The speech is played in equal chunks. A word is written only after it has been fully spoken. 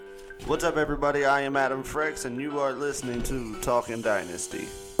What's up, everybody? I am Adam Frex, and you are listening to Talking Dynasty.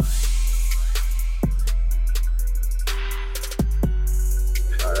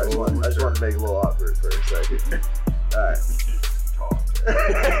 Alright, I just want to make it a little awkward for a second. Alright.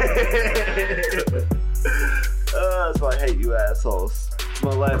 That's why I hate you assholes. To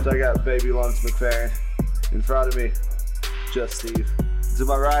my left, I got Baby Lungs McFerrin. In front of me, Just Steve. To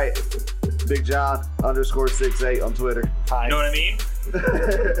my right, Big John _68 on Twitter. Hi. You know what I mean?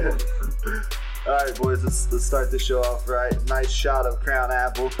 Alright, boys, let's start this show off right. Nice shot of Crown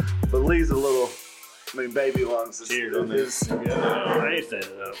Apple, but Lee's a little. Baby Lungs. Cheers on this. I ain't set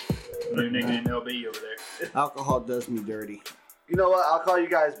it up. New nickname LB over there. Alcohol does me dirty. You know what? I'll call you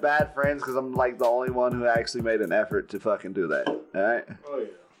guys bad friends because I'm like the only one who actually made an effort to fucking do that. Alright? Oh, yeah.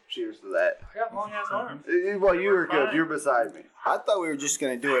 Cheers to that. I got long ass arms. Well, you were good. You're beside me. I thought we were just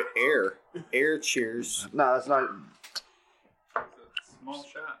going to do it air cheers. No, that's not. It's a small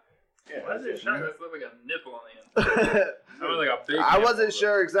shot. Yeah, why is it a shot? That's look like a nipple on the end. That was like a big I wasn't nipple.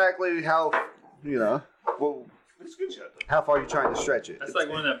 sure exactly how, well, It's a good shot, though. how far you trying to stretch it. That's like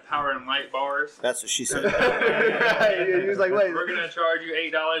one of the power and light bars. That's what she said. He was like, wait. We're going to charge you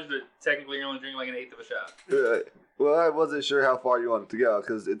 $8, but technically you're only drinking like an eighth of a shot. Well, I wasn't sure how far you wanted to go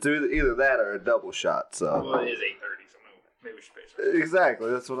because it's either that or a double shot. So Well, it is 8:30, so maybe we should pace ourselves. exactly,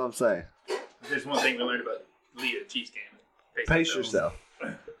 that's what I'm saying. There's one thing we learned about Leah Chiefs game. Pace yourself.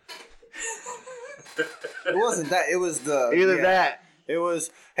 It wasn't that. It was the... Either yeah. that. It was,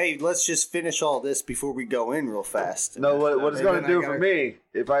 hey, let's just finish all this before we go in real fast. No, what it's And going then to do I for gotta- me,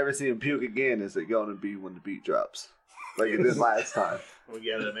 if I ever see him puke again, is it going to be when the beat drops, like it did last time. We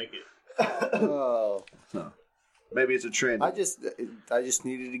gotta make it. Oh, Maybe it's a trend. I just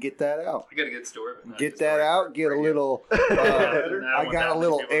needed to get that out. I got a good story. But not Get good that story out. for Get a you. little. I I got a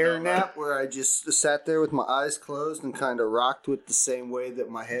little air nap where I just sat there with my eyes closed and kind of rocked with the same way that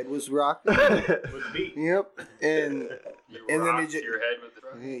my head was rocked. With the beat. Yep, and You and then rocked it your head with the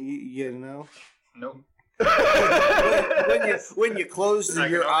you know. Nope. when you close I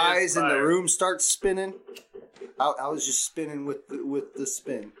your can only eyes and the aspire. room starts spinning, I was just spinning with the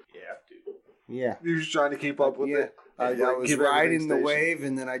spin. You have to. Yeah, You're just trying to keep up with yeah. it. I was Keep riding everything the station. wave,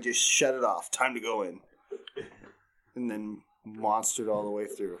 and then I just shut it off. Time to go in, and then monstered all the way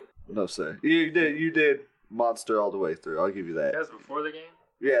through. No, sir. You did monster all the way through. I'll give you that. That was before the game?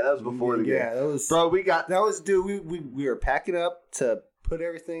 Yeah, that was before the game. Yeah, that was. Bro, we got. That was, dude. We were packing up to put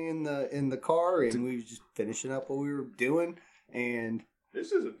everything in the car, and we were just finishing up what we were doing. And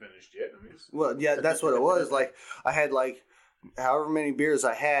This isn't finished yet. I mean, well, yeah, that's what it was. Like I had however many beers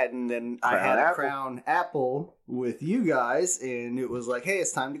I had, and then I had a Crown Apple with you guys, and it was like, hey,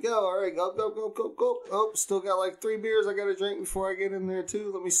 it's time to go. All right, go. Oh, still got like 3 beers I got to drink before I get in there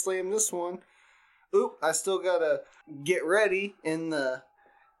too. Let me slam this one. Oop, I still gotta get ready in the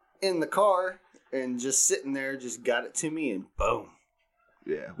car, and just sitting there, just got it to me, and boom.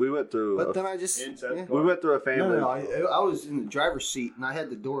 Yeah, we went through. But then I just Inside the we went through a family. no, I was in the driver's seat, and I had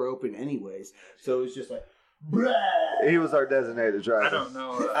the door open anyways, so it was just like. He was our designated driver. I don't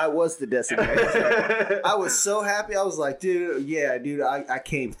know. I was the designated. I was so happy. I was like, dude, I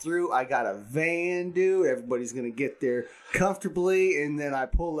came through. I got a van, dude. Everybody's going to get there comfortably. And then I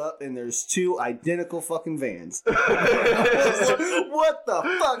pull up, and there's 2 identical fucking vans. What the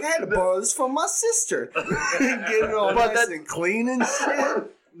fuck? I had to borrow this from my sister. Get it all nice and clean and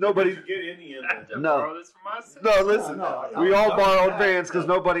shit. Nobody. get any of I had that. to No. borrow this from my sister. No, listen. No, we all borrowed vans because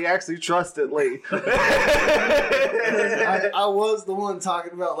nobody actually trusted Lee. I was the one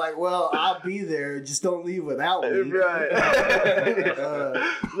talking about, like, well, I'll be there. Just don't leave without me. Right.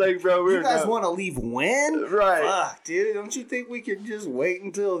 Like, bro, You guys want to leave when? Right. Fuck, dude. Don't you think we could just wait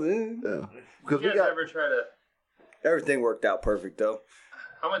until then? Yeah. Because You we guys got. ever try to... Everything worked out perfect, though.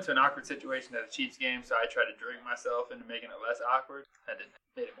 I went to an awkward situation at a Chiefs game, so I tried to drink myself into making it less awkward. I didn't.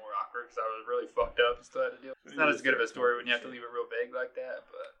 Made it more awkward because I was really fucked up and still had to deal. It's not as good of a story when you have to leave it real vague like that,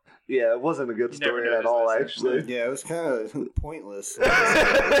 but... Yeah, it wasn't a good You never story know at this all, listener. actually. Yeah, it was kind of pointless. like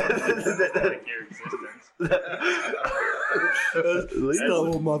your existence. That's not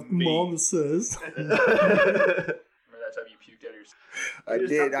what my mama says. Remember that time you puked out of your... I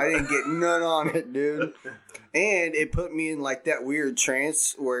did. I didn't get none on it, dude. And it put me in like that weird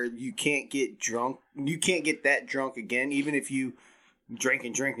trance where you can't get drunk. You can't get that drunk again, even if you drink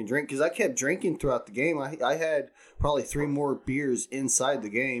and drink and drink. Because I kept drinking throughout the game. I had probably 3 more beers inside the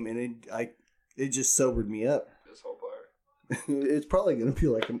game, and it just sobered me up. This whole part. It's probably going to be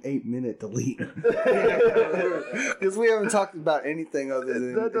like an 8-minute delete. Because we haven't talked about anything other That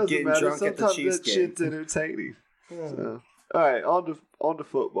than doesn't getting matter. drunk at the Sometimes Chiefs that game. shit's entertaining. So, all right, on to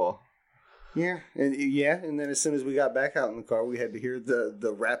football. Yeah, and then as soon as we got back out in the car, we had to hear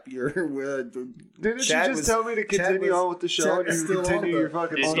the rapier. Didn't you just tell me to continue on with the show and you continue your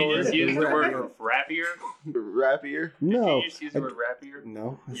fucking Did story? you just use the word rapier? Rapier? No, Did you just use the word rapier?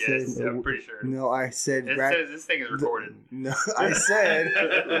 no. I Yes, said, I'm pretty sure. No, I said. It says this thing is recorded. No, I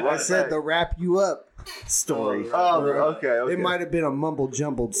said the wrap you up story. Oh, okay. It might have been a mumble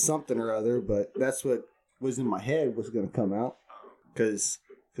jumbled something or other, but that's what was in my head was going to come out because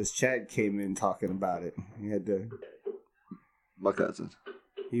Chad came in talking about it. He had to. My cousin.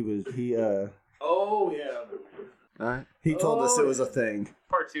 Oh, yeah. All right. He told us it was a thing.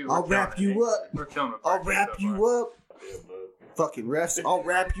 Part 2. I'll wrap you up. We're killing it. I'll wrap you up. Fucking refs, I'll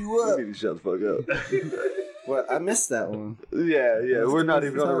wrap you You up. need to shut the fuck up. What? I missed that one. Yeah. We're not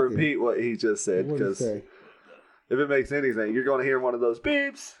even going to talking. repeat what he just said What did he because say? if it makes anything, you're going to hear one of those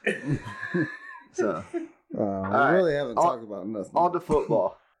beeps. So, We right. really haven't talked about nothing. on to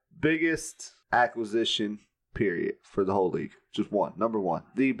football. Biggest acquisition, period, for the whole league. Just one. Number one.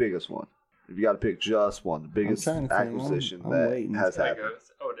 The biggest one. If you got to pick just one, the biggest trying to think. acquisition I'm that waiting. has There happened.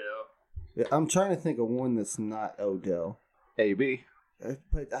 goes Odell. Yeah, I'm trying to think of one that's not Odell. AB.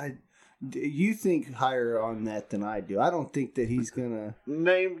 But you think higher on that than I do. I don't think that he's gonna.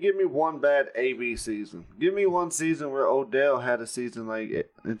 Give me one bad AB season. Give me one season where Odell had a season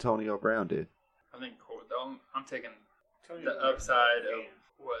like Antonio Brown did. I think I'm taking the upside of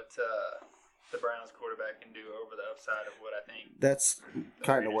what the Browns quarterback can do over the upside of what I think. That's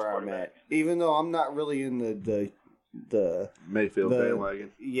kind of where I'm at. Even though I'm not really in the Mayfield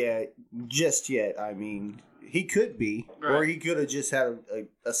bandwagon. Yeah, just yet. I mean, he could be, or Right. he could have just had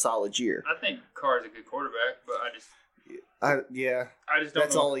a solid year. I think Carr's a good quarterback, but I just don't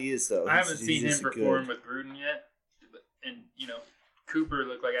That's know. all he is, though. I haven't He's seen him just perform good. with Gruden yet, and Cooper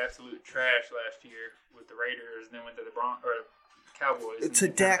looked like absolute trash last year with the Raiders, and then went to the Cowboys. It's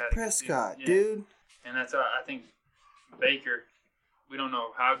and a then kinda Dak had a good Prescott, season. Yeah. dude. And that's why I think Baker. We don't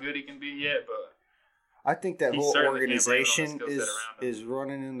know how good he can be yet, but I think that He whole certainly can't blame organization on the skill set around him. is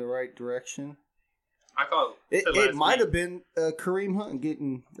running in the right direction. I call It might have been Kareem Hunt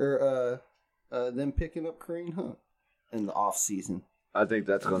getting or them picking up Kareem Hunt in the off season. I think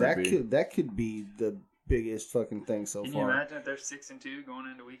that's going to be. That could be the biggest fucking thing so Can you far. imagine if they're 6-2 going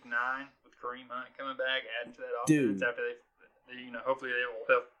into Week 9 with Kareem Hunt coming back, adding to that offense Dude. after they hopefully they will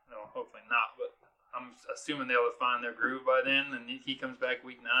help. No, hopefully not, but I'm assuming they'll find their groove by then, and he comes back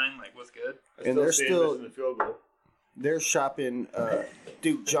Week 9. Like, what's good? And they're seeing still- missing the field goal. They're shopping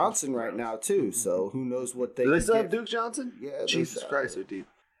Duke Johnson right now too, so who knows what they Do they can still get. have Duke Johnson? Yeah, Jesus Christ, they're deep.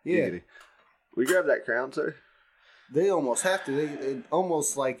 Yeah, Giggity. We grab that crown, sir. they almost have to. It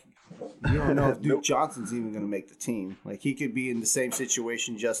almost like you don't know if Duke Nope. Johnson's even going to make the team. Like he could be in the same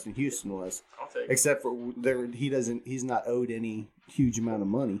situation Justin Houston was, I'll take it. except for he's not owed any huge amount of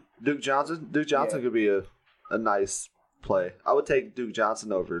money. Duke Johnson could be a nice play. I would take Duke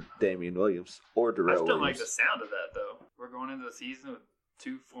Johnson over Damian Williams or I Darrell still Williams. like the sound of that, though. We're going into the season with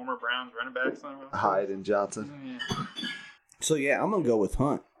 2 former Browns running backs on our roster. Hyde and Johnson. Yeah. So yeah, I'm gonna go with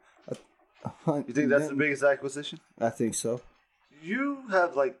Hunt. Hunt. You think that's the biggest acquisition? I think so. You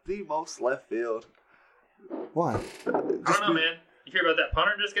have like the most left field. Why? I don't know, man. You hear about that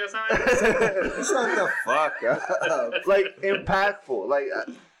punter just got signed? Shut the fuck up. Like impactful. Like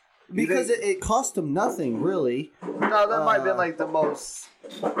Because it cost him nothing, really. no, that might have been like the most.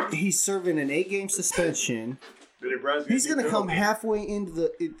 He's serving an 8-game suspension. The Browns He's do going to come penalties. halfway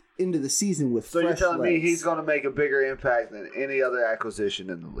into the season with So you're fresh telling me legs. he's going to make a bigger impact than any other acquisition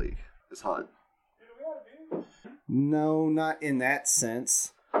in the league? Is Hunt? No, not in that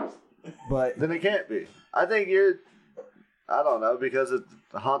sense. But Then it can't be. I think you're. I don't know because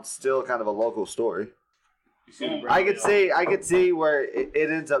Hunt's still kind of a local story. You see the Browns I could see where it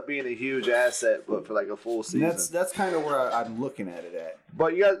ends up being a huge asset, but for like a full season. that's kind of where I'm looking at it at.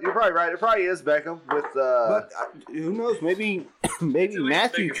 But you're probably right. It probably is Beckham with But who knows? Maybe It's at least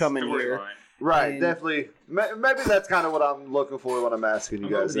Matthew bigger coming here. storyline. right. and- Definitely. Maybe that's kind of what I'm looking for when I'm asking you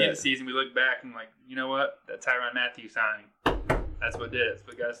I'm hoping guys at the end of that. the season we look back and like, you know what? That Tyrann Matthew signing. That's what did it. That's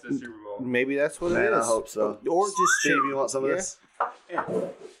what got us to the Super Bowl. Maybe that's what Man, it I is. hope so. Or just Steve, you want some of Yeah. this?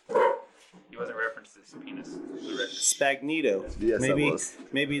 He wasn't referenced as penis. Spagnito. Yes, maybe I was.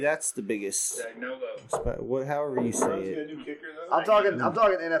 maybe that's the biggest. Dagnolo. However you say Browns get a it. new kicker though. I'm talking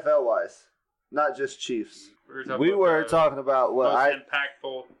NFL wise, not just Chiefs. We We talking about what most I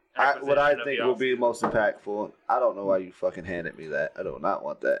impactful what I acquisition of think the will be offseason. most impactful. I don't know why you fucking handed me that. I do not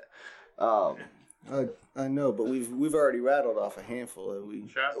want that. I know, but we've already rattled off a handful.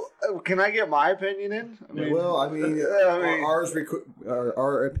 Shots? Can I get my opinion in? I mean, I mean, I mean- are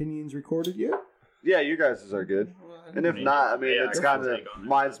our opinions recorded yet? yeah, you guys are good. Well, And if not, I mean, it's kind of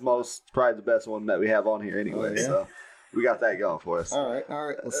mine's probably the best one that we have on here anyway. So we got that going for us. All right.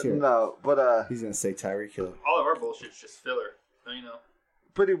 Let's hear it. No, but He's gonna say Tyreek Hill. All of our bullshit's just filler. You know.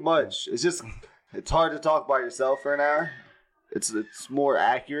 pretty much. It's hard to talk by yourself for an hour. It's more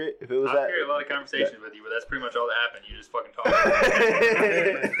accurate if it was I'll carry a lot of conversations with you, but that's pretty much all that happened. You just fucking talk.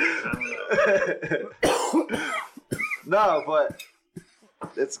 No, but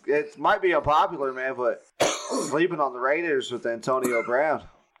it might be unpopular, man. But sleeping on the Raiders with Antonio Brown, I'm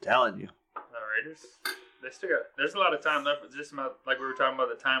telling you, The Raiders, they still got. There's a lot of time left. But just about like we were talking about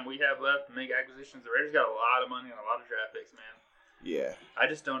the time we have left to make acquisitions. The Raiders got a lot of money and a lot of draft picks, man. Yeah. I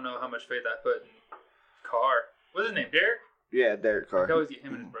just don't know how much faith I put in Carr. What's his name? Derek? yeah, Derek Carr, I always get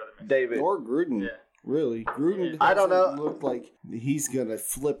him and his brother mixed up. David. Or Gruden. Yeah. Really. Gruden I don't know. doesn't look like he's going to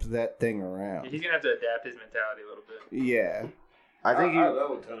flip that thing around. He's gonna have to adapt his mentality a little bit. Yeah. I think I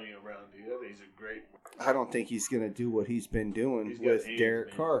love Antonio Brown, dude. I think he's a great. I don't think he's going to do what he's been doing He's got with hands, Derek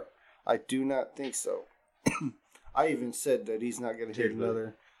man. Carr. I do not think so. I even said that he's not going to hit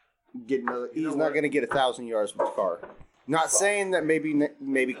another. He's not going to get 1,000 yards with Carr. Not saying that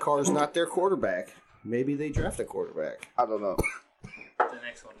maybe Carr's not their quarterback. Maybe they draft a quarterback. I don't know. That's an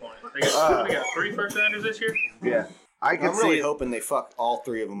excellent point. They got 3 first-rounders this year. Yeah, I can I'm see really it. hoping they fuck all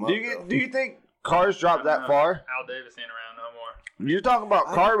 3 of them up. Do you think Carr's dropped that far? Al Davis ain't around no more. You're talking about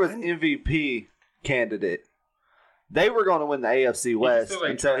Carr was MVP candidate. They were going to win the AFC West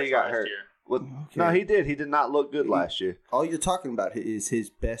until he got hurt. Well, no, he did. He did not look good last year. All you're talking about is his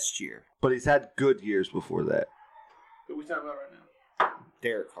best year. But he's had good years before that. Who we talking about right now?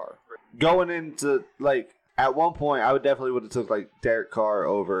 Derek Carr. Going into, at one point, I would have took, Derek Carr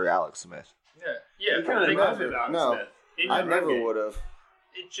over Alex Smith. Yeah. He kind of reminds me of Alex No. Smith. I never would have.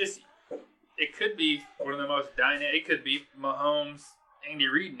 It could be one of the most dynamic. It could be Mahomes, Andy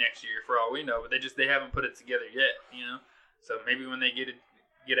Reid next year for all we know, but they haven't put it together yet. You know, so maybe when they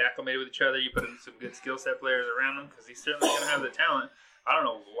get acclimated with each other, you put in some good skill set players around him because he's certainly going to have the talent. I don't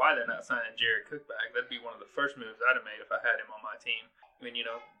know why they're not signing Jared Cook back. That'd be one of the first moves I'd have made if I had him on my team. I mean,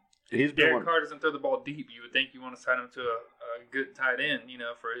 Derek Carr doesn't throw the ball deep. You would think you want to sign him to a good tight end,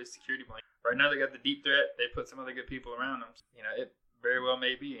 for his security blanket. Right now they got the deep threat. They put some other good people around him. It very well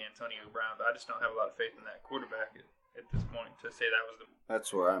may be Antonio Brown, but I just don't have a lot of faith in that quarterback at this point to say that was the.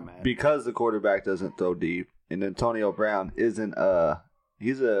 That's where I'm at. Because the quarterback doesn't throw deep, and Antonio Brown isn't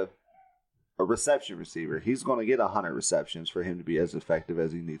he's a reception receiver. He's going to get 100 receptions for him to be as effective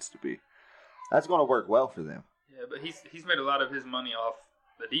as he needs to be. That's going to work well for them. Yeah, but he's made a lot of his money off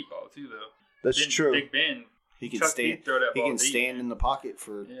the deep ball too, though. That's true. Big Ben, He can Chuck stand. Heath throw that He ball can deep. stand in the pocket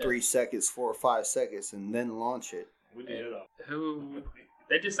for 3 seconds, 4 or 5 seconds, and then launch it. We did it all. Who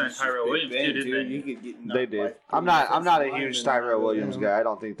they just signed Tyrell Williams too, didn't they? You could get They did. I'm not a huge Tyrell Williams guy. I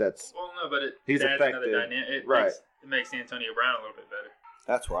don't think that's. Well, no, but He's it adds another effective. dynamic. Right. It makes Antonio Brown a little bit better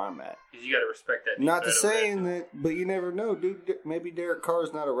That's where I'm at. because you got to respect that. deep Not to threat over saying there. that, but you never know, dude. Maybe Derek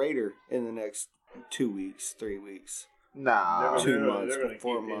Carr's not a Raider in the next 2 weeks, 3 weeks. Nah. They're 2 gonna- months, they're gonna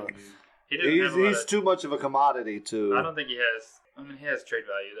 4 keep him, months. dude. He doesn't have a lot He's of, too much of a commodity to. I don't think he has. I mean, he has trade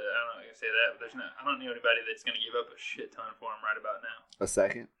value. That I'm not gonna say that, but there's not. I don't know anybody that's gonna give up a shit ton for him right about now. A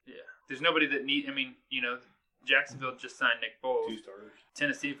second. Yeah, there's nobody that need. I mean, Jacksonville just signed Nick Foles. 2 starters.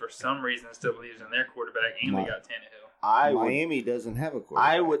 Tennessee, for some reason, still believes in their quarterback, and they got Tannehill. Miami doesn't have a quarterback.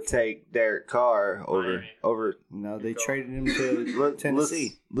 I would take Derek Carr Miami. over. No, they traded him to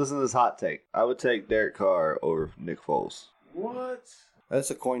Tennessee. Listen to this hot take. I would take Derek Carr over Nick Foles. What? That's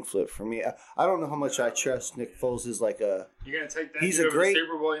a coin flip for me. I don't know how much I trust Nick Foles is like a. You're gonna take that? He's dude a over great- the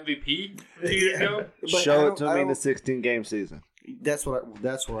Super Bowl MVP 2 years ago. But Show I it to don't- me I in the don't- 16-game season. That's where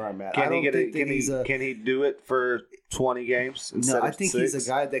I'm at. I Can don't he get think it? that he's a. Can he do it for 20 games instead No, I of think 6? he's a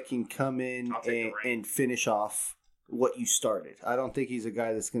guy that can come in I'll take the ring. and finish off what you started. I don't think he's a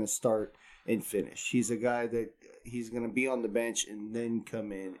guy that's going to start and finish. He's a guy that he's going to be on the bench and then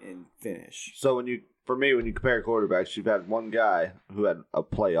come in and finish. So when you compare quarterbacks, you've had one guy who had a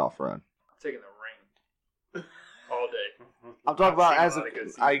playoff run. I'm taking the ring all day. I'm talking about seen a as lot of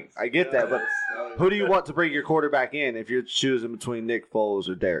good I seasons. get that, but who do you want to bring your quarterback in if you're choosing between Nick Foles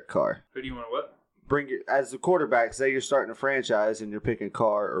or Derek Carr? Who do you want to what? As the quarterback, say you're starting a franchise and you're picking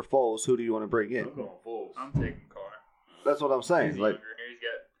Carr or Foles, who do you want to bring in? I'm going Foles. I'm taking Carr. That's what I'm saying. He's Like, younger. He's got.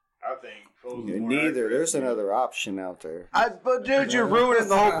 I think Foles is more Neither. accurate. There's another option out there. but dude, you're ruining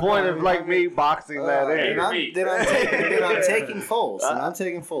the whole point of me boxing that in. Then I'm taking Foles. And I'm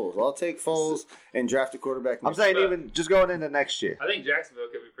taking Foles. I'll take Foles and draft a quarterback. I'm next saying year. even just going into next year. I think Jacksonville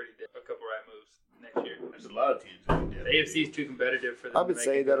could be a couple right moves next year. There's a lot of teams that can do The that. AFC is too competitive for them. I've been to make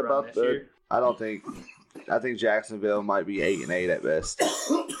saying a good that run about this year. I think Jacksonville might be 8-8 at best. I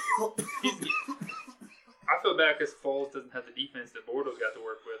feel bad because Foles doesn't have the defense that Bortles got to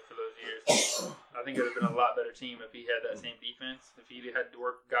work with for those years. I think it would have been a lot better team if he had that same defense. If he got to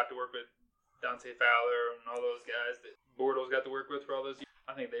work with Dante Fowler and all those guys that Bortles got to work with for all those years.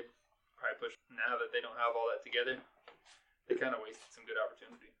 I think they probably push now that they don't have all that together. They kind of wasted some good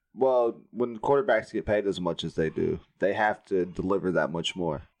opportunity. Well, when quarterbacks get paid as much as they do, they have to deliver that much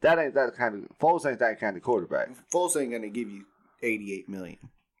more. That ain't that kind of Foles ain't that kind of quarterback. Foles ain't gonna give you $88 million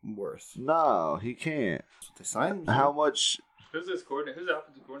worth. No, he can't. That's what they signed. How much? Who's this coordinator? Who's the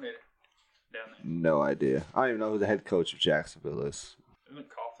offensive coordinator down there? No idea. I don't even know who the head coach of Jacksonville is. Isn't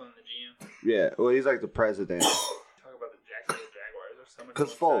Coughlin the GM? Yeah, well, he's like the president. Talk about the Jacksonville Jaguars. There's so much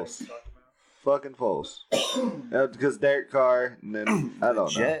 'Cause more Foles. exciting to talk about. Fucking Foles. Because Derek Carr, and then I don't know.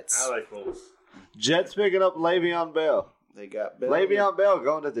 Jets. I like Foles. Jets picking up Le'Veon Bell. They got Bill. Le'Veon Bell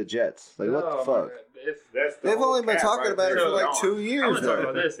going to the Jets. Like, what the Oh, my fuck? God. That's the They've whole only been cap talking right about it there. for like 2 I'm years. going to talk now.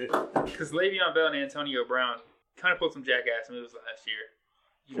 about this. Because Le'Veon Bell and Antonio Brown kind of pulled some jackass moves last year.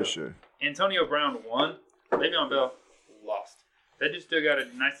 You know, For sure. Antonio Brown won. Le'Veon Bell lost. They just still got a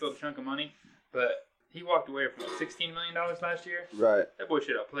nice little chunk of money. But he walked away from $16 million last year. Right. That boy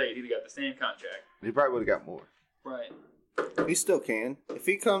should have played. He'd have got the same contract. He probably would have got more. Right. He still can. If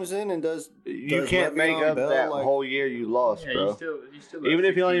he comes in and does You can't make Le'Veon up Bell, that like- whole year you lost, Yeah, bro. you still Even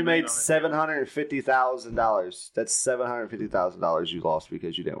if you only $16 million made on the $750,000, that's $750,000 you lost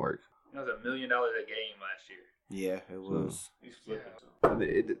because you didn't work. That was $1 million a game last year. Yeah, it was. He's flipping.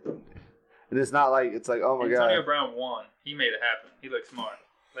 And it's not like it's like, oh my Antonio god, Brown won. He made it happen. He looked smart.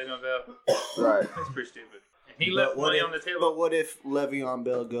 Le'Veon Bell, right? that's pretty stupid. And he left money on the table. But what if Le'Veon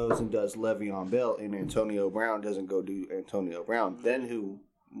Bell goes and does Le'Veon Bell and Antonio Brown doesn't go do Antonio Brown? Then who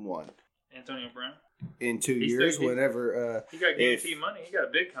won? Antonio Brown, In 2 He's years, still- whenever. he got guaranteed money. He got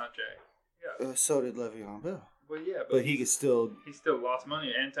a big contract. Yeah. So did Le'Veon Bell. Well, yeah, But he could still. he still lost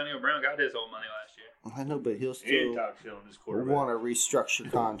money. Antonio Brown got his old money last year. I know, but he'll He still ain't top shit on this quarterback. want to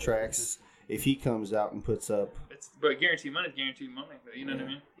restructure contracts if he comes out and puts up. But guaranteed money is guaranteed money. You know what I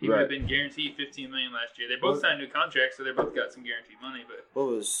mean? He Right. would have been guaranteed $15 million last year. They both signed new contracts, so they both got some guaranteed money. But What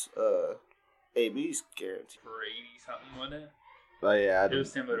was AB's guarantee? for 80 something, wasn't it? Oh yeah, It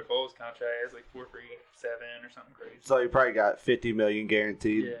was similar to Foles' contract. It was like 4.37 or something crazy. so you probably got $50 million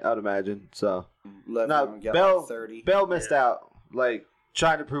guaranteed. Yeah. I'd imagine. So Le'Veon no, got Bell like 30. Bell missed out, like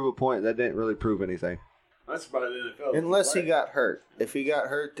trying to prove a point that didn't really prove anything. That's about the NFL. Unless he Right. got hurt. If he got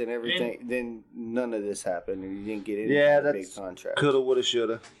hurt, then everything. Then none of this happened, and he didn't get any Yeah, big that's contract. coulda, woulda,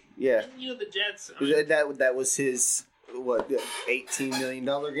 shoulda. Yeah, You know, the Jets. I mean, that was his $18 million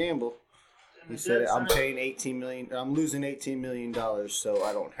gamble. He said, "I'm paying $18 million. I'm losing $18 million, so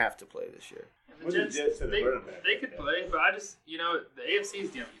I don't have to play this year." The What did Jets, Jets and the they, running back they like could that? play, but I just, the AFC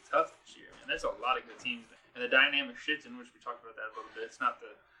is going to be tough this year, man. There's a lot of good teams, and the dynamic shifts in which we talked about that a little bit. It's not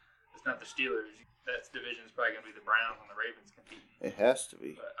the Steelers. That division is probably going to be the Browns and the Ravens competing. It has to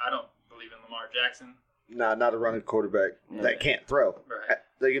be. But I don't believe in Lamar Jackson, Nah, not a running quarterback that can't throw. right?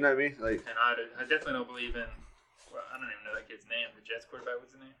 Like, you know what I mean? Like, And I definitely don't believe in. Well, I don't even know that kid's name. The Jets quarterback,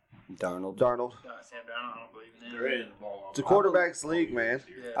 what's his name? Darnold. Darnold. Sam Darnold. I don't believe in him. They're in the ball. It's a quarterback's league, man.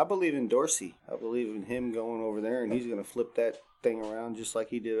 Yeah. I believe in Dorsey. I believe in him going over there, and he's going to flip that thing around just like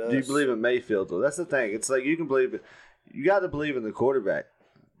he did us. Do you believe in Mayfield though? That's the thing. It's like you can believe it. You got to believe in the quarterback.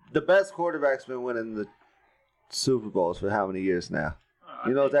 The best quarterback's been winning the Super Bowls for how many years now?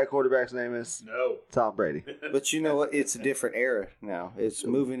 You know what that quarterback's name is? No. Tom Brady. But you know what? It's a different era now. It's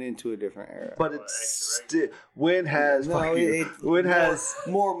moving into a different era. But it's still when has No, fuck you. it- When has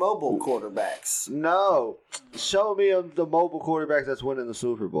more mobile quarterbacks. no? Show me the mobile quarterback that's winning the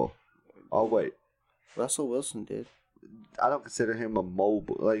Super Bowl. Oh wait, Russell Wilson did. I don't consider him a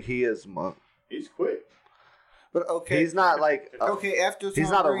mobile. Like he is. He's quick. But okay, He's not like. okay. After Tom He's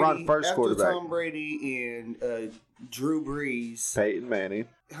not a Brady, run-first after quarterback. Tom Brady and Drew Brees, Peyton Manning.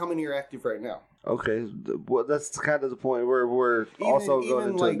 how many are active right now? Okay, well, that's kind of the point where we're also going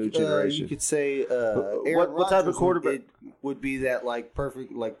into a new generation. You could say Aaron what type of Rodgers quarterback- would be that like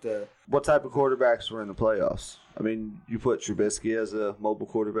perfect like the What type of quarterbacks were in the playoffs? I mean, you put Trubisky as a mobile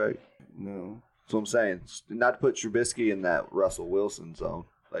quarterback. no That's what I'm saying. Not to put Trubisky in that Russell Wilson zone.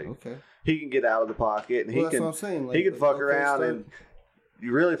 Like okay. he can get out of the pocket and Well, that's what I'm saying. Like, he can fuck okay, around start- and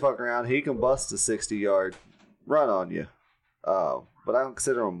you really fuck around. He can bust a 60-yard run on you. But I don't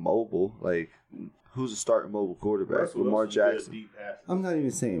consider him mobile. Like who's a starting mobile quarterback? Russell Lamar Wilson's good at Jackson. deep passes. I'm not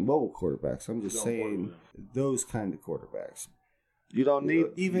even saying mobile quarterbacks. I'm just Don't saying work with those kind of quarterbacks. You don't need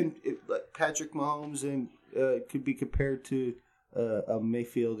Even like Patrick Mahomes and could be compared to a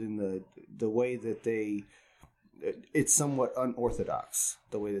Mayfield in the way that they. It's somewhat unorthodox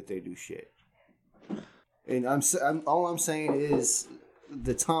the way that they do shit. And all I'm saying is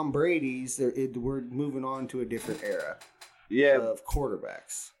the Tom Brady's, we're moving on to a different era Yeah, of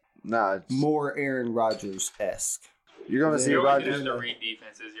quarterbacks. nah. More Aaron Rodgers-esque. You're gonna see You're always going Rodgers to have to read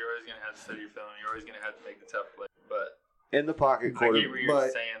defenses. You're always going to have to study your film. You're always going to have to make the tough play. But in the pocket I get quarter where you're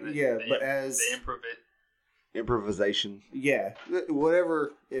But, saying that. yeah, the but im- as- the improvisation. Yeah,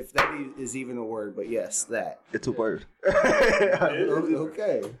 whatever, if that is even a word, but yes, that. It's a word.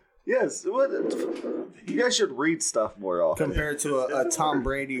 Okay. Yes. What? You guys should read stuff more often. Compared to a Tom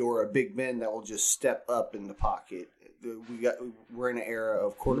Brady or a Big Ben that will just step up in the pocket. We're in an era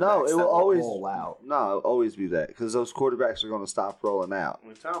of quarterbacks No, it that will always roll out. No, it'll always be that because those quarterbacks are going to stop rolling out.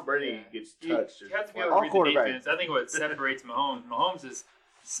 When Tom Brady gets you touched, have to be there's able All to read the quarterbacks. defense. I think what separates Mahomes is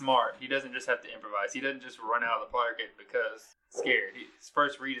smart. He doesn't just have to improvise. He doesn't just run out of the pocket because scared. His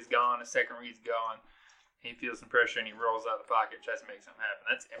first read is gone. His second read's gone. He feels some pressure and he rolls out of the pocket, tries to make something happen.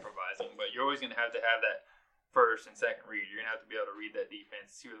 That's improvising. But you're always going to have that first and second read. You're going to have to be able to read that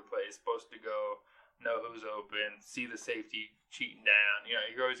defense, see where the play is supposed to go, know who's open, see the safety cheating down. You know,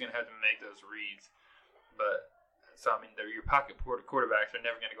 you're always going to have to make those reads. But so I mean, your pocket quarterbacks are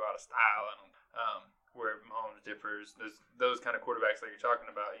never going to go out of style. Where Mahomes differs, those kind of quarterbacks like you're talking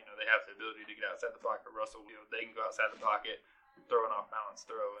about, you know, they have the ability to get outside the pocket. Russell, you know, they can go outside the pocket, throw an off balance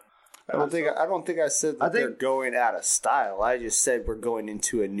throw. And I don't think I said that they're going out of style. I just said we're going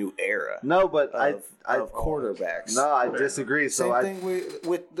into a new era No, but of quarterbacks. No, I disagree. Same So thing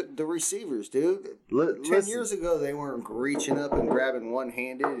with the receivers, dude. 10 listen, years ago, they weren't reaching up and grabbing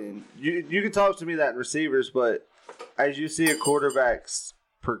one-handed. And you can talk to me that in receivers, but as you see a quarterbacks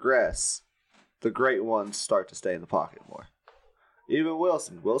progress, the great ones start to stay in the pocket more. Even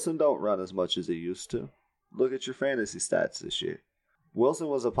Wilson don't run as much as he used to. Look at your fantasy stats this year. Wilson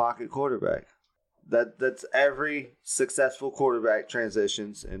was a pocket quarterback. That's every successful quarterback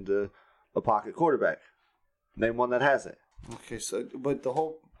transitions into a pocket quarterback. Name one that hasn't. okay, so but the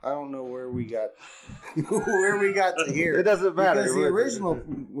whole I don't know where we got to here. It doesn't matter. Because the original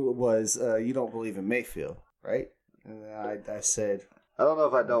was you don't believe in Mayfield, right? And I said I don't know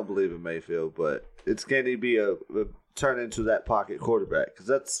if I don't believe in Mayfield, but it's going to be a turn into that pocket quarterback because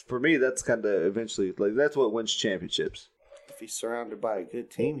that's for me. That's kind of eventually like that's what wins championships. if he's surrounded by a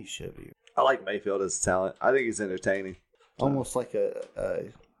good team, he should be. I like Mayfield as a talent. I think he's entertaining. Almost like a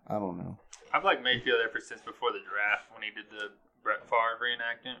I don't know. I've liked Mayfield ever since before the draft when he did the Brett Favre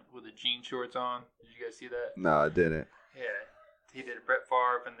reenactment with the jean shorts on. Did you guys see that? No, I didn't. Yeah, he did Brett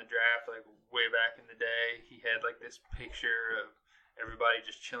Favre in the draft like way back in the day. He had like this picture of everybody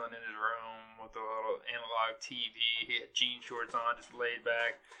just chilling in his room with a little analog TV. He had jean shorts on, just laid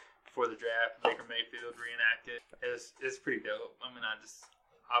back before the draft. Baker Mayfield reenacted. It's pretty dope. I mean,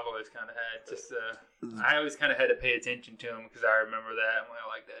 I've always kind of had I always kind of had to pay attention to him because I remember that. I'm like, I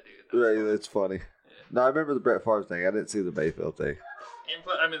like that dude. Right, that's funny. No, I remember the Brett Favre thing. I didn't see the Mayfield thing. And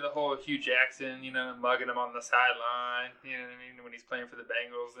I mean, the whole Hugh Jackson, you know, mugging him on the sideline. You know what I mean? When he's playing for the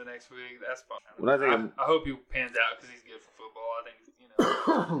Bengals the next week, that's fun. When I think I hope he pans out because he's good for football. I think you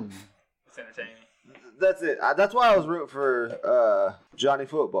know it's entertaining. That's it. That's why I was rooting for Johnny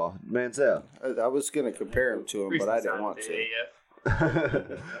Football, Manziel. I was gonna compare him to him, but I didn't want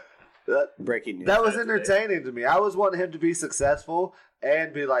to. Breaking news. That was entertaining to me. I was wanting him to be successful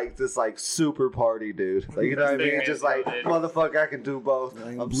and be like this like super party dude. Like you know what I mean? Just like motherfucker, I can do both.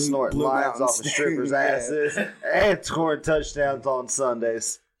 Like I'm Blue- snorting Blue lines Mountain off of strippers' Sting, yeah. asses and scoring touchdowns on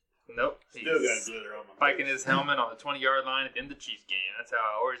Sundays. Nope. Still got He's glitter on my spiking face. his helmet on the 20-yard line at the end of the Chiefs game. That's how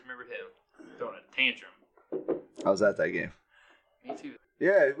I always remembered him. Throwing a tantrum. I was at that game. Me too.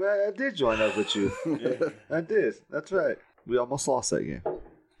 Yeah, well, I did join up with you. I did. That's right. We almost lost that game.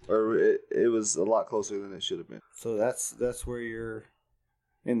 Or it was a lot closer than it should have been. So that's where you're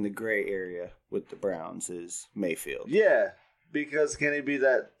in the gray area with the Browns is Mayfield. Yeah, because can he be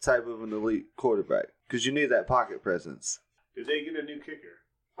that type of an elite quarterback? Because you need that pocket presence. Did they get a new kicker?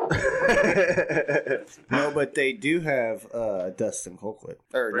 No, but they do have Dustin Colquitt.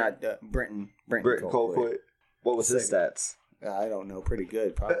 Or Brent. not Brenton Britton Colquitt. What was his stats? I don't know. Pretty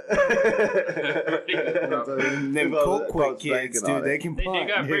good, probably. Them Them Colquitt kids, dude, they can They punt.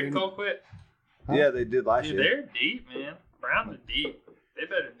 got Brett dude. Colquitt. Yeah, they did last Dude, year. they're deep, man. Browns are deep. They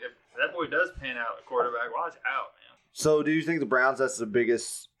better if that boy does pan out at quarterback. Watch out, man. So, do you think the Browns that's the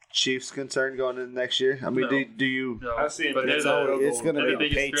biggest Chiefs concern going into next year? I mean, No. do you? No, I've seen but they're It's the, always- It's going to they're be the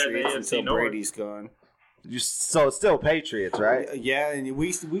the biggest threat in the Patriots AFC until North. Brady's gone. So it's still Patriots, right? Yeah, and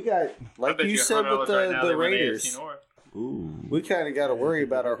we got, I like bet you you said $100 with right now the they win Raiders, AFC North. Ooh, we kind of got to worry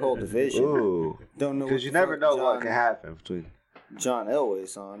about our whole division. ooh. Don't know Because what you the never fuck know what can happen between. John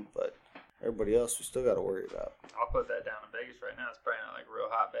Elway's on, but everybody else we still got to worry about. I'll put that down in Vegas right now. It's probably not like a real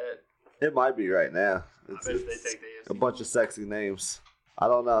hot bet. It might be right now. I It's, bet they it's take the AFC a bunch of sexy names. I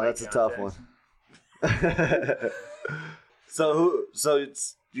don't know. Like That's a John tough Jackson. one. So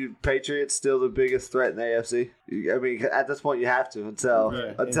it's you Patriots still the biggest threat in the AFC? I mean, at this point, you have to until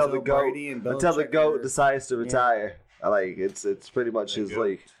Yeah. until the goat Brady and until the Belichick goat are- decides to retire. Like it's pretty much his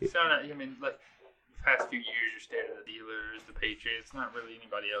league. So, I mean, like, the past few years, you're scared of the Steelers, the Patriots. Not really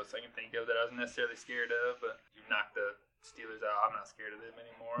anybody else I can think of that I was necessarily scared of, but you knock the Steelers out, I'm not scared of them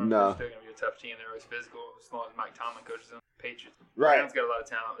anymore. No. They're still going to be a tough team. They're always physical as long as Mike Tomlin coaches them. Patriots. Right. Browns got a lot of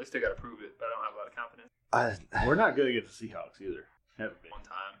talent. They still got to prove it, but I don't have a lot of confidence. We're not good against the Seahawks either. Haven't been. One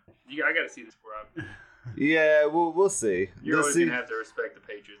time. I got to see this where I'm. Yeah, we'll see. You're The always Se- going to have to respect the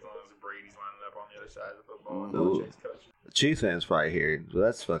Patriots as long as the Brady's lining up on the other side of the football and Ooh. Belichick's coaching. Chiefs fans probably hearing, but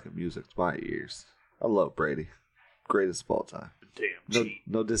that's fucking music to my ears. I love Brady, greatest of all time. Damn No, cheat.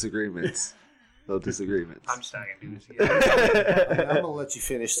 no disagreements. No disagreements. I'm just not going to do this again. I'm gonna let you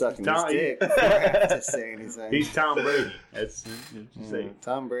finish sucking his Tom- dick before I have to say anything. He's Tom Brady. That's what you say.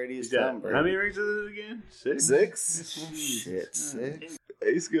 Tom Brady is He's got- Tom Brady. How many rings is it again? 6? 6? Shit, 6.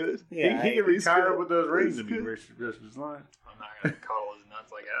 He's good. Yeah, he can he's retire good. with those rings He's and be good. rest of his life. I'm not going to coddle his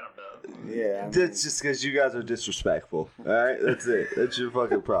nuts like Adam does. Yeah. That's just because you guys are disrespectful. All right, that's it. That's your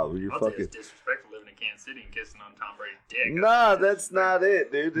fucking problem. You're I'll tell you fucking. it's disrespectful living in Kansas City and kissing on Tom Brady's dick. Nah, that's not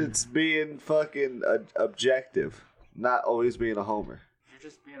it, dude. It's being fucking objective, not always being a homer. You're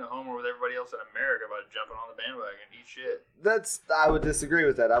just being a homer with everybody else in America by jumping on the bandwagon and eat shit. I would disagree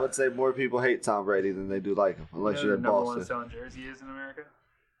with that. I would say more people hate Tom Brady than they do like him, unless You know you're who in the number one Boston. selling jersey is in America?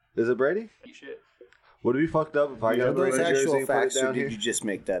 Is it Brady? Eat shit. Would it be fucked up if I Are got a those Brady jersey actual and put it facts, or down did here? you just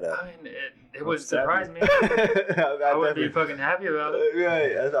make that up? I mean, it would What's that surprise me. I I wouldn't be definitely- fucking happy about it.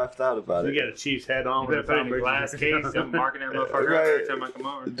 Right, I've thought about You it. got a Chiefs hat on You with better put it Tom in a Brady. glass case and marking that motherfucker Right. out every time I come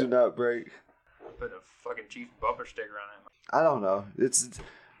over. Do not break. Put a fucking Chiefs bumper sticker on it. I don't know. It's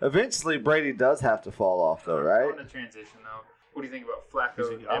eventually Brady does have to fall off, though, right? On the transition, though. What do you think about Flacco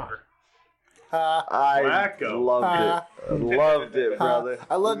He's in a- Denver? I Flacco. loved it. Loved it, brother.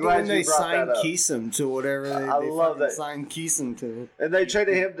 I loved I'm it glad when you they brought signed that up. Keesum to whatever they I love fucking that. signed Keesum to. And they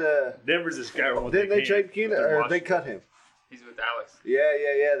traded him to. Denver's this guy. Didn't they trade Keenan or they cut him? He's with Alex.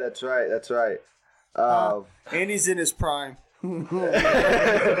 Yeah. That's right. And he's in his prime. Did you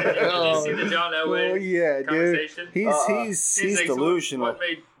see the John Elway Oh yeah, dude. conversation? He's like, delusional. What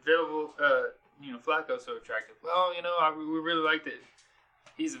made available, Flacco so attractive? Well, we really liked it.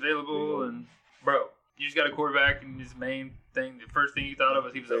 He's available, and bro, you just got a quarterback, and his main thing, the first thing you thought of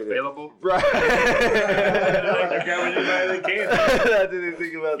was he was available. Right. They're grabbing anybody they can. I didn't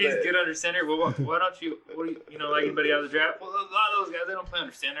think about He's that. good under center. Well, why don't you? What do you like anybody out of the draft? Well, a lot of those guys they don't play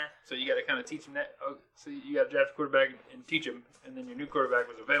under center, so you got to kind of teach them that. Oh, so you got to draft a quarterback and teach him, and then your new quarterback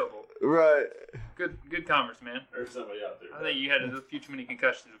was available. Right. Good commerce, man. There's somebody out there. I think you had a few too many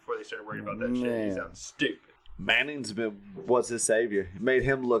concussions before they started worrying about that shit. Man. He sounds stupid. Manning's was his savior. He made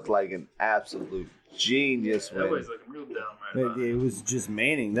him look like an absolute genius. That Man. was looking real dumb right now. It was just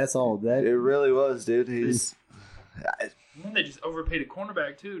Manning. That's all. It That really was, dude. He's. And then they just overpaid a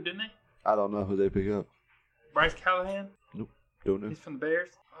cornerback too, didn't they? I don't know who they pick up. Bryce Callahan. Don't know. He's from the Bears.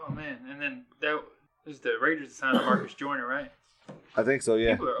 Oh man! And then that was the Raiders that signed Marcus Joyner, right? I think so.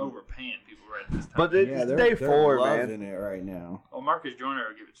 Yeah. People are overpaying people right at this time. But it's day 4, loving man. it right now. Well, Marcus Joyner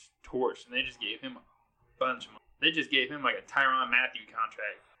will give it torch, and they just gave him a bunch of money. They just gave him like a Tyrann Mathieu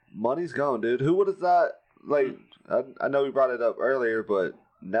contract. Money's gone, dude. Who would have thought? Like, I know we brought it up earlier, but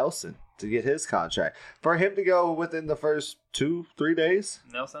Nelson to get his contract for him to go within the first 2-3 days.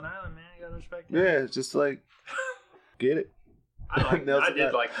 Nelson Island, man, you gotta respect him. Yeah, it's just like get it. I Nelson did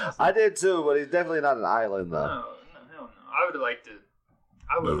Island. like Nelson. I did too, but he's definitely not an island though. No, hell no. I would have liked to.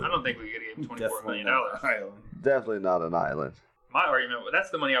 I don't think we could have given $24 million. Definitely not an island. My argument, that's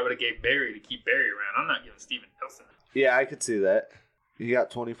the money I would have gave Barry to keep Barry around. I'm not giving Steven Nelson. Yeah, I could see that. You got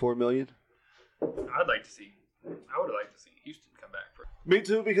 24 million. I would like to see Houston come back for. Me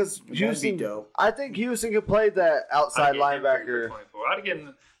too, because That'd be Houston. dope. I think Houston could play that outside I'd give him 30 linebacker. for 24. I'd give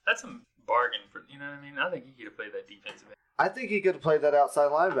him. That's some bargain for. You know what I mean? I think he could have played that defensive end. I think he could have played that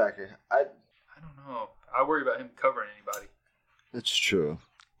outside linebacker. I don't know. I worry about him covering anybody. That's true.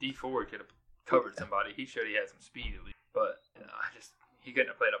 D Ford could have covered somebody. He showed he had some speed at least, but he couldn't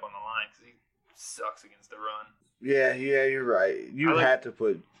have played up on the line because he sucks against the run. Yeah, you're right. You had to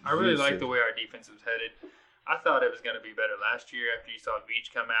put. I really Houston. like the way our defense was headed. I thought it was going to be better last year after you saw Beach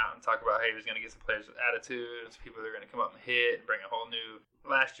come out and talk about, hey, he was going to get some players with attitudes, people that are going to come up and hit and bring a whole new.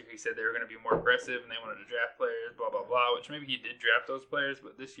 Last year he said they were going to be more aggressive and they wanted to draft players, blah, blah, blah, which maybe he did draft those players,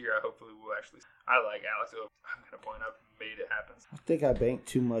 but this year I hopefully will actually. I like Alex. I'm going to point up and made it happen. I think I banked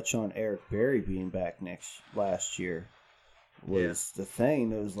too much on Eric Berry being back last year. Was the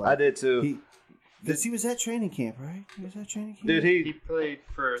thing. It was like I did too. Because he was at training camp, right? He was at training camp. Dude, He played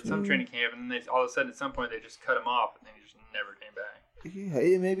for some training camp, and then all of a sudden, at some point, they just cut him off, and then he just never came back.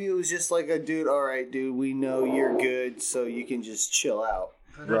 Yeah, maybe it was just like a dude. All right, dude, we know you're good, so you can just chill out.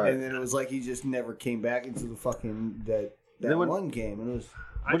 Right. And then it was like he just never came back into the fucking that Then when- one game, and it was.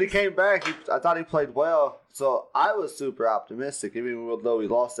 when he came back, I thought he played well. So I was super optimistic, even though we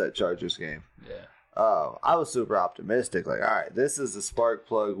lost that Chargers game. Yeah. I was super optimistic. Like, all right, this is the spark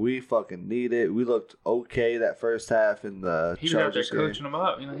plug. We fucking need it. We looked okay that first half in the He was out there Chargers game. coaching them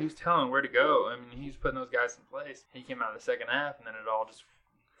up. You know, he was telling them where to go. I mean, he was putting those guys in place. He came out in the second half, and then it all just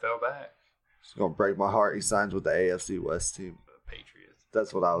fell back. It's gonna break my heart. He signs with the AFC West team. The Patriots.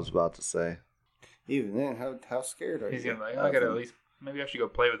 That's what I was about to say. Even then, how scared are He's you? gonna be like, I gotta at least. Maybe I should go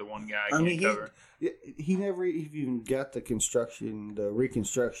play with the one guy I I can't mean, cover. he never even got the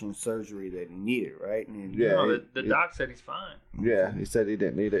reconstruction surgery that he needed, right? And Yeah. No, the doc said he's fine. Yeah, he said he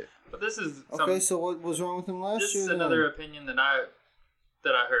didn't need it. But this is Okay, so what was wrong with him last this year? is then? another opinion that I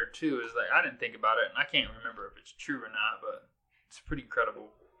heard too. Is like I didn't think about it, and I can't remember if it's true or not, but it's a pretty credible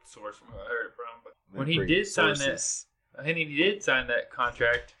source from who I heard it from. But when he did sign that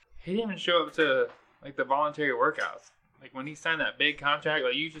contract, he didn't even show up to like the voluntary workouts. Like when he signed that big contract,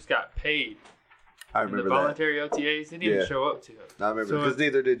 like you just got paid. I And the remember that. voluntary OTAs, he didn't Yeah. even show up to it. I remember So because it's-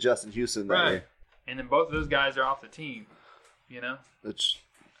 neither did Justin Houston that Right. year. And then both of those guys are off the team, you know? Which,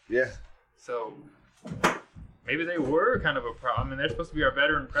 yeah, So maybe they were kind of a problem. I mean, they're supposed to be our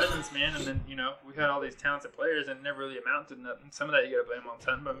veteran presence, man. And then, you know, we had all these talented players and it never really amounted to nothing. Some of that you got to blame on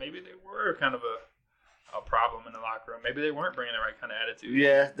Sutton, but maybe they were kind of a problem in the locker room. Maybe they weren't bringing the right kind of attitude.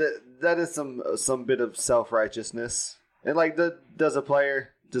 yeah. That is some bit of self-righteousness. And like, does a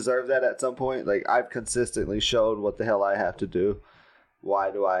player deserve that at some point? Like, I've consistently showed what the hell I have to do.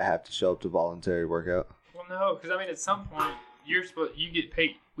 Why do I have to show up to voluntary workout? Well, no, because I mean, at some point, you get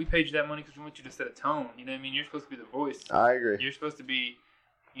paid. We paid you that money because we want you to set a tone. You know what I mean? You're supposed to be the voice. I agree. You're supposed to be,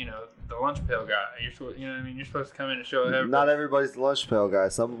 you know, the lunch pail guy. You're supposed, you know what I mean? You're supposed to come in and show everybody. Not everybody's the lunch pail guy.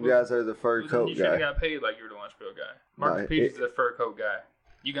 Some guys are the fur Well, then coat you should have guy. got paid like you were the lunch pail guy. Marcus No, Peters is the fur coat guy.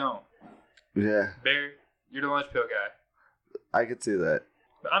 You gone. Yeah, Barry, you're the lunch pail guy. I could see that.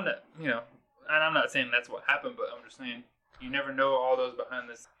 But I'm not, you know, and I'm not saying that's what happened, but I'm just saying you never know all those behind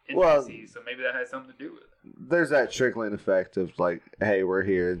this Well- intricacies, so maybe that has something to do with it. There's that trickling effect of like, hey, we're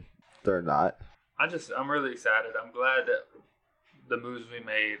here. They're not. I'm really excited. I'm glad that the moves we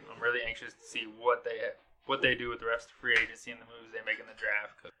made. I'm really anxious to see what they do with the rest of free agency and the moves they make in the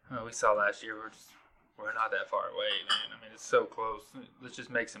draft. 'Cause, we saw last year we're not that far away, man. I mean, it's so close. Let's just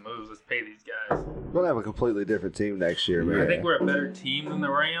make some moves. Let's pay these guys. We're gonna have a completely different team next year, man. I think we're a better team than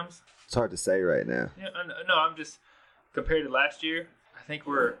the Rams. It's hard to say right now. Yeah, no, I'm just compared to last year. I think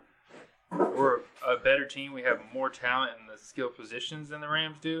we're a better team. We have more talent in the skill positions than the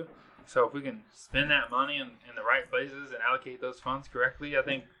Rams do. So if we can spend that money in the right places and allocate those funds correctly, I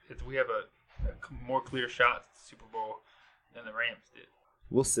think we have a more clear shot at the Super Bowl than the Rams did.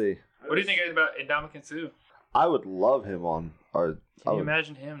 We'll see. What do you think about Ndamukong Suh? I would love him on our. Can you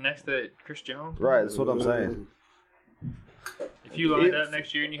imagine him next to Chris Jones? Right, that's what I'm saying. If you lined up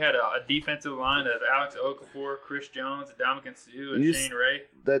next year and you had a defensive line of Alex Okafor, Chris Jones, Ndamukong Suh, and You Shane Ray,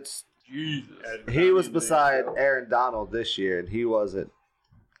 That's Jesus. he was beside Aaron Donald this year, and he wasn't.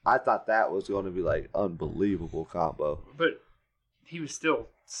 I thought that was going to be like unbelievable combo. But he was still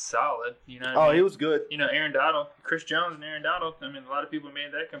solid, you know. What Oh, I mean? he was good. You know, Aaron Donald, Chris Jones, and Aaron Donald. I mean, a lot of people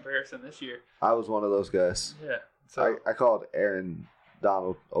made that comparison this year. I was one of those guys. Yeah. So I called Aaron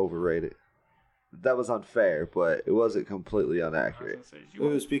Donald overrated. That was unfair, but it wasn't completely I was inaccurate. gonna say, It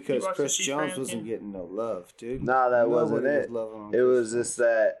was because watch the Chris Chiefs Jones Rams wasn't game? getting no love, dude. Nah, that wasn't Nobody it. was loving him. It was just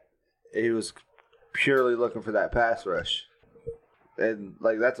that he was purely looking for that pass rush. And,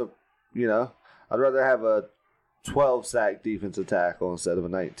 like, that's I'd rather have a 12 sack defensive tackle instead of a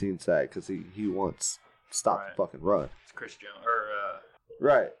 19 sack because he wants to stop Right. the fucking run. It's Chris Jones or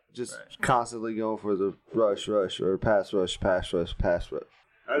Right. Just Right. constantly going for the rush, or pass rush, pass rush, pass rush.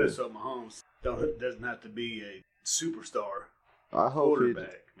 I just hope Mahomes doesn't have to be a superstar I hope he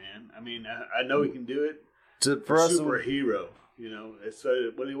quarterback, man. I mean, I know he can do it. for us. Superhero, you know. It's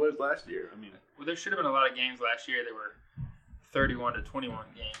what he was last year. I mean, well, there should have been a lot of games last year that were 31 to 21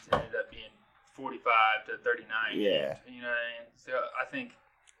 games. It ended up being 45 to 39. Yeah. Games, you know what I mean? So I think.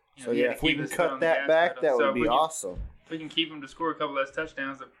 You know, So he yeah, had to if we keep can his foot on cut the that gas back, pedal. that So would if be we can- awesome. If we can keep him to score a couple less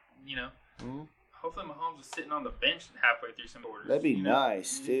touchdowns, you know. Mhm. Hopefully Mahomes is sitting on the bench halfway through some quarters. That'd be you know?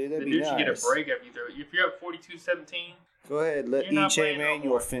 nice, dude. That'd The be dude should get a nice. break after you throw it. If you're up 42-17, Go ahead, let You're not EJ playing no Manuel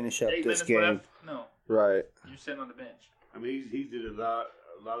more. finish up 8 this minutes game. left, no, Right. you're sitting on the bench. I mean, he did a lot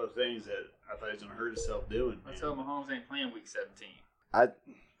of things that I thought he was gonna hurt himself doing. Let's man. hope Mahomes ain't playing week 17. I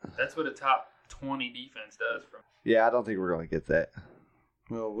That's what a top 20 defense does. Yeah, I don't think we're going to get that.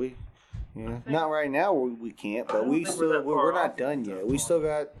 Well, not right now. We can't, but we're not done yet. We still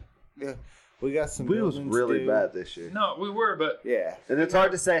got. We got some. We was really bad this year. No, we were, but yeah. And it's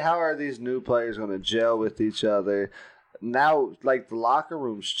hard to say how are these new players going to gel with each other. Now, like the locker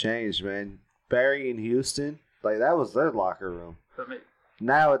room's changed, man. Barry and Houston, like that was their locker room.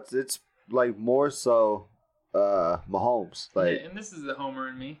 Now it's like more so Mahomes. Like, yeah, and this is the homer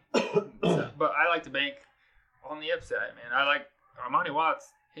in me, but I like to bank on the upside, man. I like Armani Watts.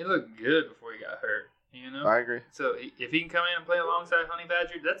 He looked good before he got hurt. You know, I agree. So if he can come in and play alongside Honey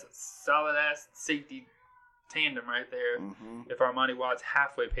Badger, that's a solid ass safety tandem right there. Mm-hmm. If Armani Watts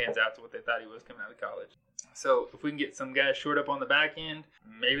halfway pans out to what they thought he was coming out of college. So if we can get some guys short up on the back end,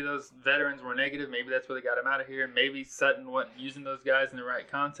 maybe those veterans were negative. Maybe that's where they got him out of here. Maybe Sutton wasn't using those guys in the right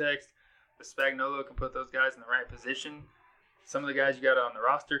context. But Spagnuolo can put those guys in the right position. Some of the guys you got on the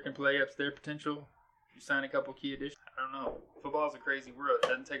roster can play up to their potential. You sign a couple key additions. I don't know. Football's a crazy world. It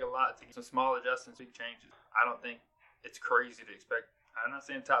doesn't take a lot to get some small adjustments, big changes. I don't think it's crazy to expect. I'm not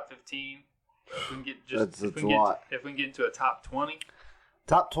saying top 15. But if we can get if we can get into a top 20.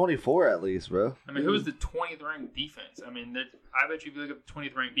 Top 24 at least, bro. I mean, who's the 20th ranked defense? I mean, I bet you if you look at the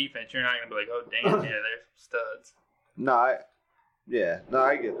 20th ranked defense, you're not going to be like, oh, damn, yeah, they're studs. No, I get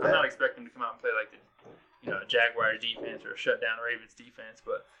that. I'm not expecting them to come out and play like the Jaguars defense or shut down the Ravens defense,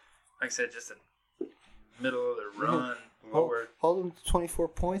 but like I said, just a middle of the run. Hold them to 24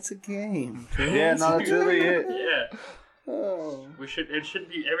 points a game. Yeah, no, that's really it. Yeah. Oh. It should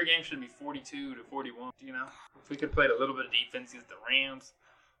be, every game should be 42 to 41, you know? If we could have played a little bit of defense against the Rams,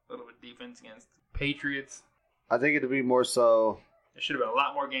 a little bit of defense against the Patriots. I think it'd be more so. There should have been a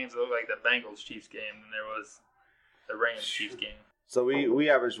lot more games that looked like the Bengals-Chiefs game than there was the Rams-Chiefs game. So we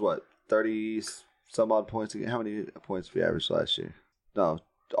averaged, what, 30 some odd points a game? How many points did we average last year? No,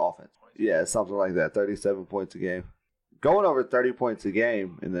 offense. Yeah, something like that, 37 points a game. Going over 30 points a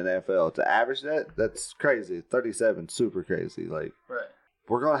game in the NFL, to average that's crazy. 37, super crazy. Like, right.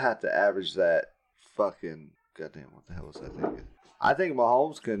 We're going to have to average that fucking, goddamn, what the hell was I thinking? I think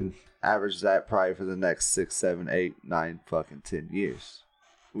Mahomes can average that probably for the next 6, 7, 8, 9, fucking 10 years,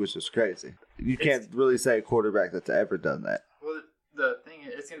 which is crazy. You can't really say a quarterback that's ever done that. Well, the thing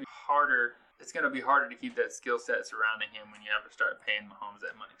is, it's going to be harder. It's going to be harder to keep that skill set surrounding him when you have to start paying Mahomes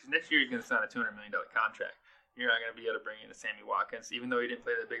that money. Because next year he's going to sign a $200 million contract. You're not going to be able to bring in a Sammy Watkins. Even though he didn't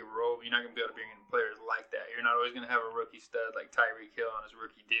play that big of a role, you're not going to be able to bring in players like that. You're not always going to have a rookie stud like Tyreek Hill on his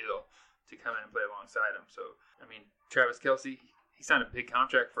rookie deal to come in and play alongside him. So, I mean, Travis Kelce, he signed a big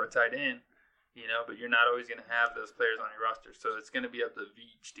contract for a tight end, but you're not always going to have those players on your roster. So it's going to be up to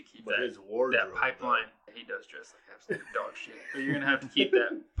Veach to keep that pipeline. He does dress like absolute dog shit. But you're going to have to keep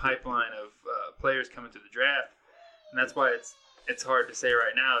that pipeline of players coming to the draft. And that's why it's hard to say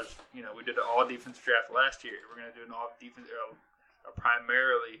right now. We did an all-defensive draft last year. We're going to do an a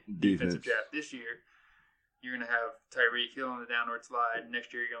primarily defensive draft this year. You're going to have Tyreek Hill on the downward slide.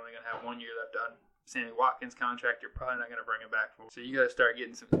 Next year, you're only going to have 1 year left on Sammy Watkins' contract. You're probably not going to bring him back. So you got to start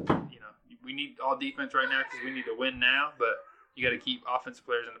getting some, we need all defense right now because we need to win now, but you got to keep offensive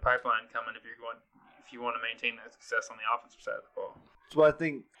players in the pipeline coming if you want to maintain that success on the offensive side of the ball. So I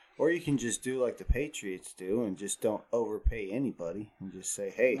think. Or you can just do like the Patriots do and just don't overpay anybody and just say,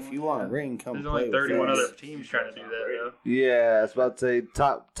 hey, if you want a ring, come There's play only 31 with us. other teams trying to do that, though. Yeah, I was about to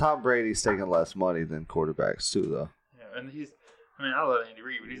say Tom Brady's taking less money than quarterbacks too, though. Yeah, and I love Andy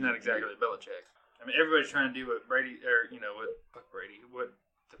Reid, but he's not exactly Belichick. I mean, everybody's trying to do what what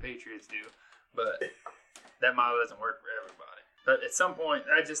the Patriots do, but that model doesn't work for everybody. But at some point,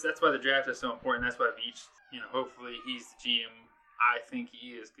 that's why the draft is so important. That's why Veach, hopefully he's the GM. I think he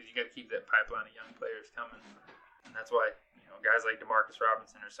is, because you got to keep that pipeline of young players coming, and that's why guys like DeMarcus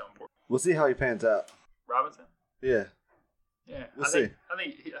Robinson are so important. We'll see how he pans out. Robinson? Yeah. We'll see. I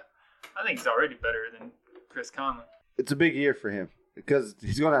think he's already better than Chris Conley. It's a big year for him because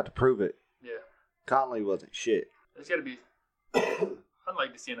he's going to have to prove it. Yeah. Conley wasn't shit. There's got to be. I'd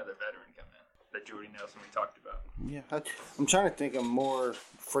like to see another veteran come in. That Jordy Nelson we talked about. Yeah, I'm trying to think of more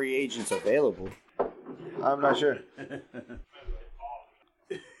free agents available. I'm not sure.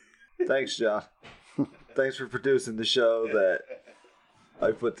 Thanks, John. Thanks for producing the show that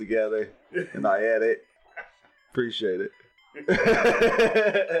I put together and I edit. Appreciate it.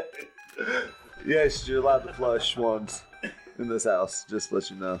 Yes, you're allowed to flush once in this house. Just to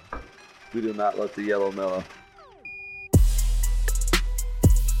let you know. We do not let the yellow mellow.